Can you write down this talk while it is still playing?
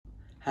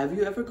Have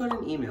you ever got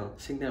an email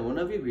saying that one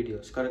of your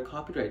videos got a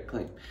copyright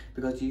claim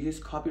because you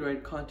used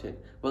copyright content?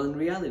 Well, in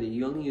reality,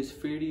 you only use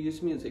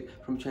free-to-use music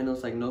from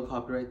channels like No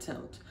Copyright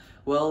Sounds.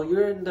 Well,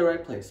 you're in the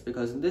right place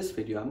because in this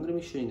video, I'm going to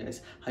be showing you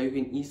guys how you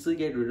can easily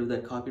get rid of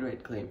that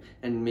copyright claim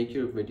and make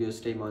your videos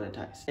stay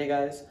monetized. Hey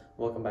guys,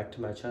 welcome back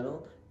to my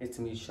channel. It's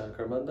me,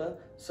 Shankar Manda.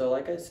 So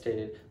like I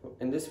stated,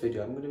 in this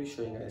video, I'm going to be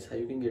showing you guys how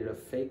you can get rid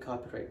of fake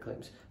copyright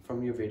claims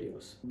from your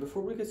videos.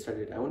 Before we get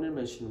started, I want to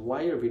mention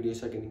why your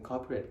videos are getting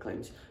copyright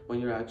claims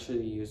when you're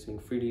actually using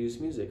free-to-use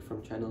music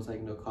from channels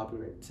like No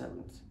Copyright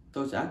Sounds.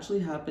 So what's actually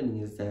happening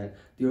is that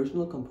the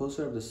original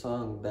composer of the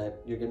song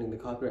that you're getting the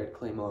copyright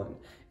claim on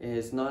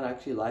is not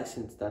actually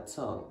licensed that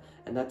song,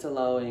 and that's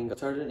allowing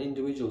certain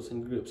individuals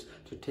and groups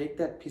to take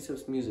that piece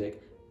of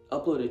music,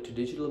 upload it to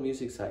digital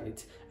music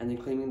sites, and then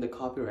claiming the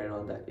copyright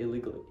on that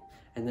illegally.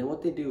 And then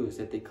what they do is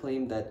that they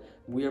claim that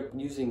we are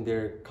using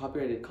their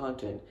copyrighted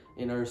content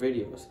in our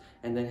videos,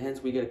 and then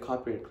hence we get a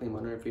copyright claim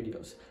on our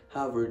videos.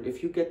 However,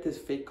 if you get this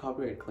fake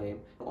copyright claim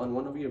on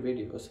one of your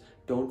videos,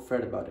 don't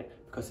fret about it,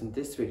 because in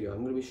this video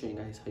I'm going to be showing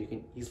you guys how you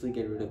can easily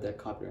get rid of that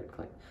copyright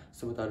claim.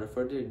 So without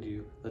further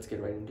ado, let's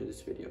get right into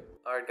this video.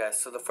 Alright guys,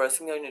 so the first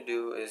thing you're going to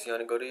do is you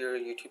want to go to your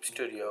YouTube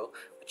studio,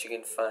 which you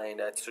can find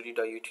at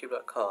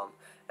studio.youtube.com.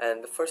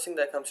 And the first thing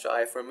that comes to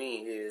eye for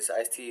me is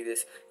I see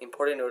this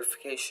important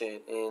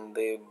notification in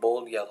the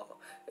bold yellow.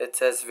 It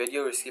says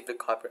video received a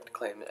copyright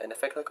claim, and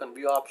if I click on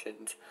view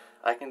options,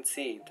 I can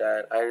see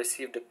that I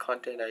received a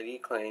content ID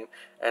claim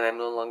and I'm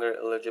no longer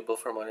eligible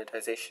for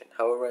monetization.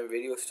 However, my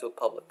video is still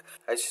public.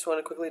 I just want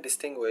to quickly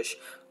distinguish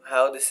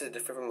how this is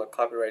different from a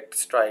copyright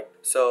strike.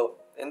 So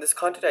in this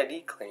content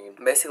ID claim,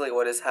 basically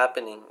what is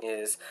happening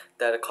is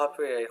that a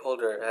copyright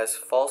holder has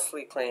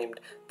falsely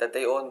claimed that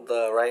they own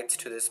the rights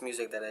to this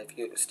music that I've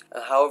used.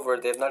 However,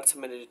 they have not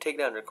submitted a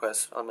takedown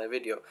request on my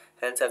video,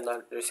 hence I have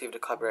not received a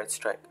copyright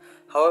strike.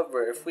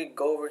 However, if we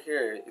go over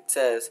here, it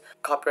says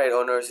copyright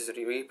owners is a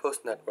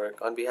Repost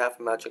network on behalf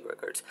of Magic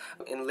Records.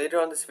 And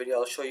later on this video,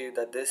 I'll show you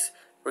that this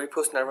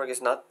Repost network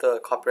is not the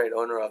copyright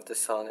owner of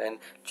this song, and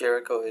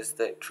Jericho is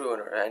the true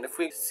owner. And if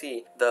we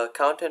see the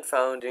content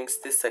found during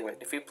this segment,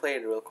 if we play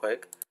it real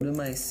quick, go to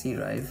my C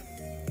drive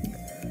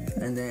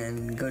and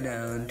then go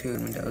down to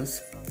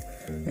Windows,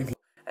 and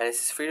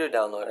it's free to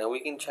download, and we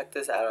can check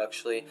this out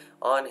actually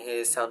on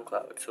his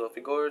SoundCloud. So if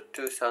we go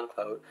to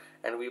SoundCloud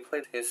and we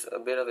play a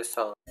bit of his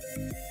song,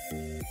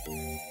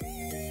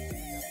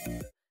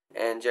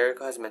 and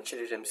Jericho has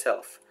mentioned it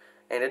himself.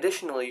 And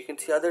additionally, you can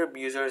see other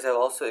users have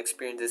also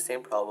experienced the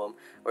same problem,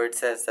 where it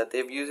says that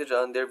they've used it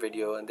on their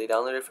video and they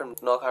downloaded it from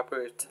No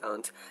Copyright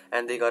Sounds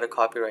and they got a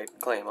copyright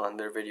claim on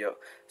their video.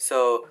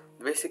 So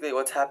basically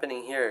what's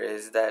happening here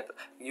is that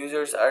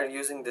users are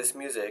using this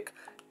music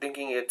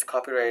thinking it's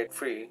copyright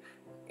free.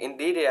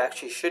 Indeed, it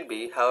actually should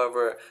be.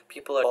 However,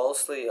 people are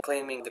falsely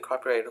claiming the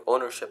copyright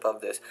ownership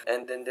of this,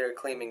 and then they're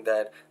claiming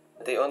that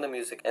they own the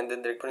music, and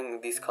then they're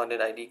putting these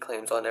content ID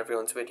claims on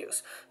everyone's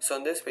videos. So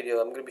in this video,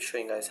 I'm going to be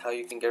showing you guys how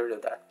you can get rid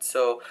of that.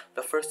 So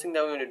the first thing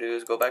that we're going to do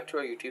is go back to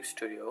our YouTube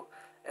studio,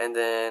 and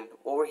then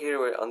over here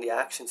we're on the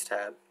Actions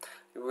tab.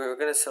 We're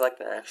going to select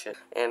an action,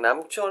 and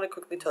I'm just want to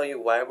quickly tell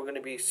you why we're going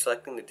to be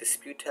selecting the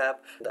dispute tab,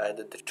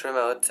 either the trim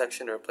out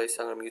section or replace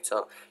song or mute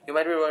song. You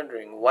might be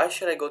wondering, why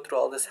should I go through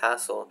all this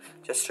hassle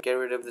just to get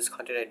rid of this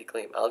content ID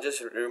claim? I'll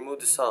just remove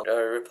the song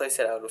or replace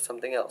it out with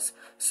something else.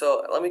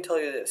 So let me tell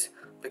you this,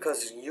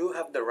 because you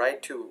have the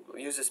right to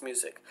use this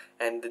music,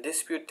 and the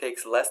dispute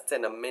takes less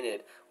than a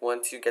minute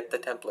once you get the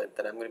template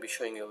that I'm going to be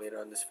showing you later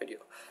on this video.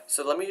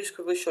 So let me just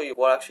quickly show you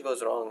what actually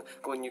goes wrong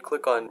when you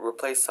click on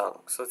replace song.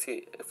 So let's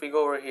see, if we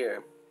go over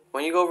here,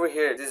 when you go over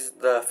here, this is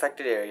the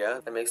affected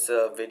area that makes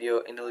the video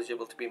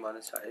ineligible to be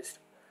monetized.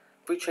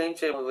 If we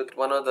change it with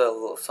one of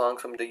the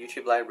songs from the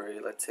YouTube library,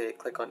 let's say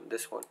click on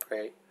this one,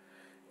 Pray,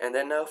 and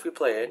then now if we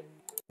play it,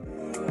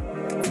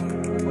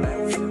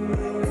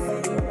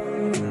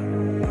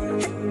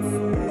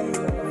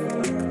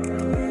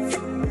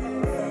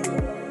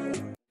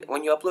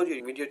 when you upload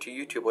your video to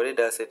YouTube, what it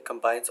does, it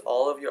combines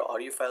all of your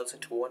audio files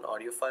into one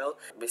audio file.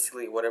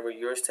 Basically, whatever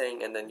you're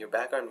saying and then your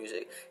background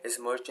music is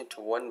merged into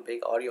one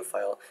big audio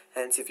file.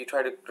 Hence, if you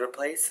try to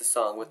replace the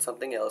song with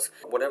something else,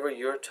 whatever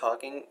you're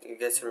talking, it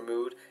gets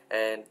removed,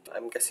 and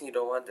I'm guessing you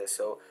don't want this,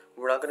 so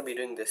we're not going to be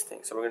doing this thing.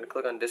 So we're going to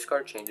click on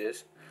Discard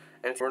Changes,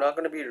 and we're not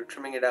going to be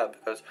trimming it out,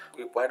 because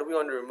why do we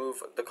want to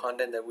remove the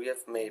content that we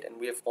have made and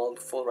we have all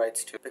the full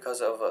rights to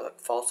because of a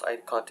false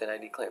content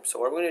ID claim? So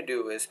what we're going to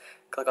do is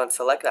click on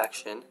Select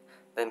Action,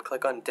 then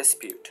click on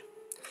Dispute,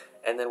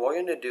 and then what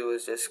you're going to do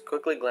is just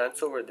quickly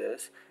glance over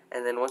this,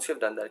 and then once you've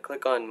done that,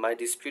 click on My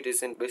Dispute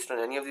isn't based on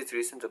any of these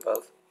reasons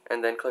above,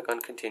 and then click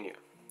on Continue.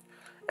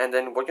 And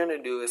then what you're going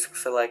to do is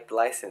select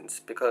License,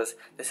 because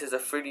this is a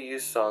free to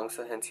use song,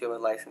 so hence you have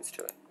a license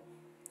to it,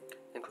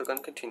 and click on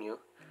Continue.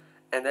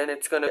 And then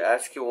it's going to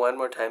ask you one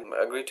more time,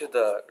 agree to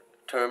the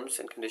terms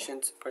and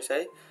conditions per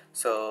se.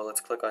 So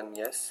let's click on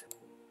yes.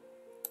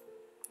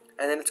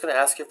 And then it's going to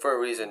ask you for a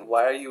reason.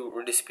 Why are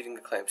you disputing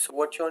the claim? So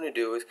what you want to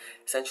do is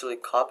essentially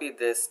copy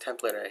this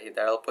template right here.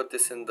 I'll put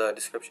this in the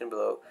description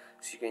below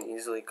so you can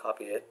easily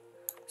copy it.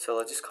 So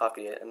let's just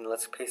copy it and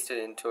let's paste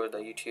it into the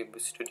YouTube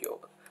Studio,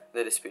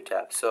 the dispute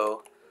tab.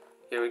 So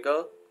here we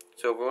go.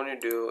 So what we're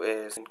going to do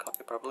is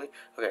copy properly.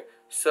 Okay,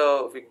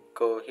 so if we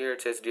go here,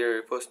 it says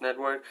Dear Repost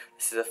Network,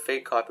 this is a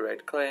fake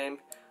copyright claim.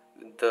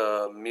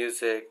 The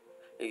music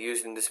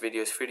used in this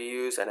video is free to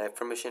use, and I have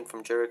permission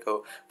from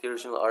Jericho, the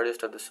original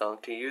artist of the song,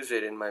 to use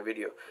it in my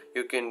video.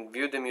 You can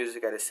view the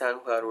music at a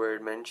SoundCloud where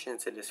it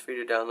mentions it is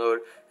free to download,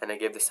 and I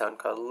gave the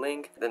SoundCloud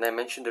link. Then I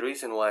mentioned the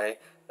reason why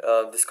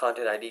this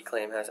content ID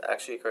claim has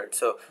actually occurred.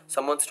 So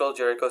someone stole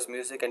Jericho's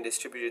music and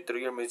distributed through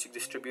your music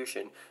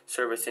distribution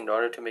service in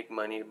order to make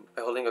money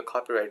by holding a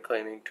copyright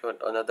claiming to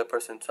another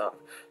person's song.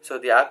 So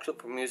the actual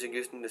music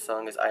used in the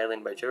song is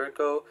Island by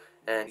Jericho,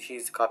 and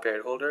he's the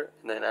copyright holder.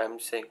 And then I'm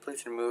saying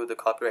please remove the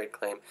copyright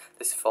claim,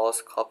 this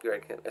false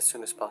copyright claim, as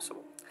soon as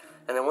possible.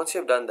 And then once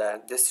you have done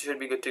that, this should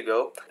be good to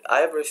go. I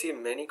have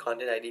received many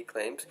content ID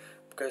claims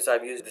because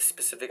I've used this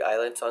specific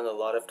Island song a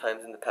lot of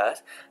times in the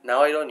past.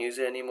 Now I don't use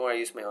it anymore, I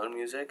use my own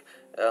music.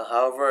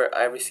 However,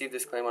 I received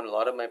this claim on a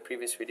lot of my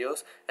previous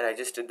videos, and I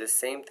just did the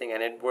same thing,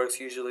 and it works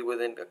usually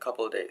within a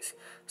couple of days.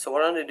 So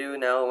what I'm going to do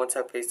now, once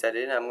I paste that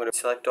in, I'm going to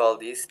select all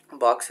these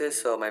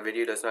boxes so my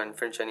video does not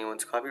infringe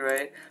anyone's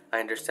copyright. I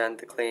understand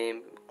the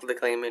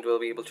claimant will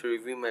be able to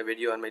review my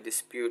video on my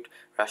dispute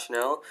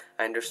rationale.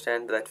 I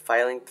understand that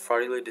filing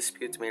fraudulent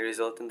disputes may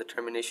result in the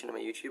termination of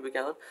my YouTube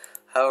account.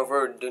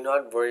 However, do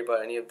not worry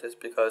about any of this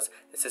because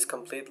this is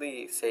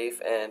completely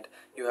safe and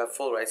you have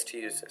full rights to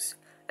use this.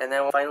 And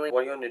then finally,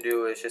 what you're going to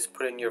do is just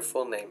put in your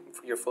full name,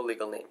 your full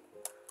legal name,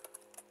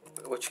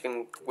 which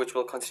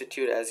will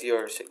constitute as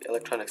your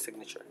electronic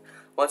signature.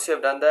 Once you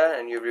have done that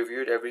and you've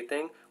reviewed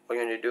everything, what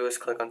you're going to do is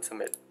click on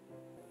submit.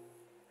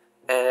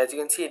 And as you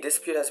can see, a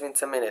dispute has been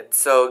submitted.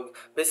 So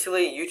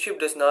basically, YouTube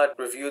does not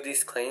review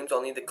these claims.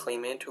 Only the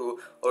claimant who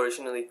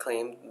originally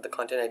claimed the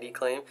content ID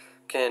claim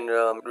can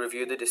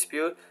review the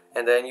dispute,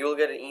 and then you'll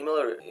get an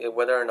email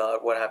whether or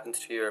not what happens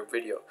to your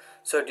video.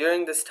 So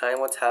during this time,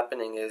 what's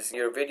happening is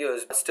your video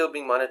is still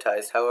being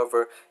monetized.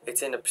 However,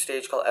 it's in a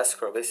stage called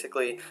escrow.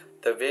 Basically,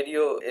 the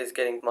video is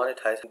getting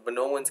monetized, but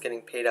no one's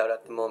getting paid out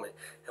at the moment.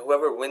 And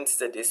whoever wins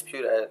the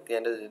dispute at the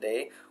end of the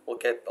day will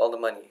get all the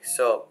money.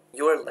 So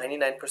you are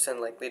 99%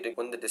 likely to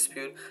win the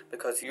dispute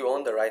because you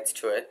own the rights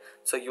to it.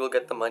 So you will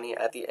get the money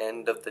at the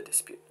end of the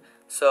dispute.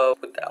 So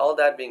with all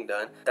that being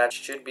done, that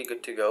should be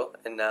good to go.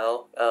 And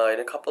now in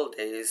a couple of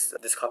days,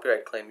 this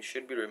copyright claim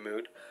should be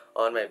removed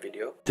on my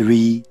video.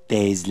 3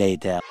 days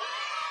later.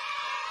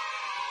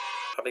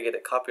 Probably get a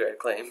copyright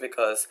claim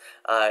because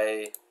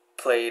I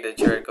played a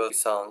Jericho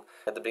song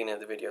at the beginning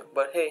of the video.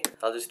 But hey,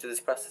 I'll just do this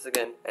process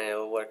again and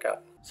it'll work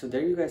out. So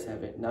there you guys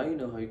have it. Now you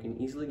know how you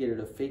can easily get rid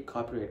of fake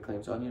copyright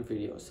claims on your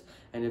videos.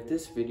 And if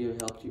this video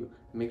helped you,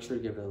 make sure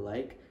to give it a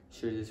like,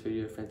 share this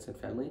video with friends and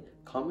family,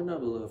 comment down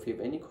below if you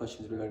have any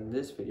questions regarding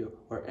this video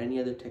or any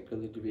other tech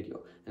related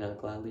video, and I'll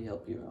gladly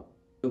help you out.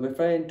 So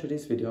before I end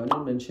today's video, I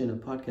want to mention a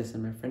podcast that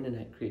my friend and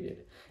I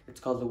created.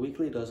 It's called The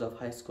Weekly Dose of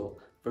High School,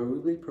 where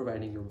we'll be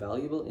providing you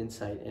valuable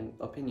insight and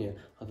opinion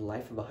on the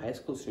life of a high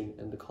school student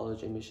and the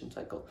college admission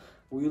cycle.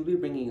 We will be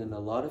bringing in a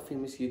lot of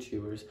famous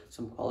YouTubers,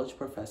 some college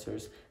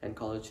professors, and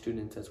college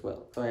students as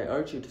well. So I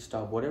urge you to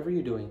stop whatever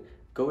you're doing,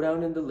 go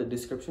down in the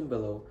description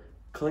below,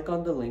 click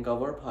on the link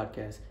of our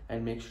podcast,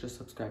 and make sure to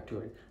subscribe to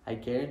it. I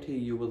guarantee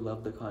you will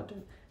love the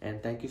content.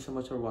 And thank you so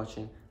much for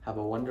watching. Have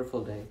a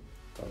wonderful day.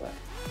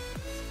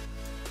 Bye-bye.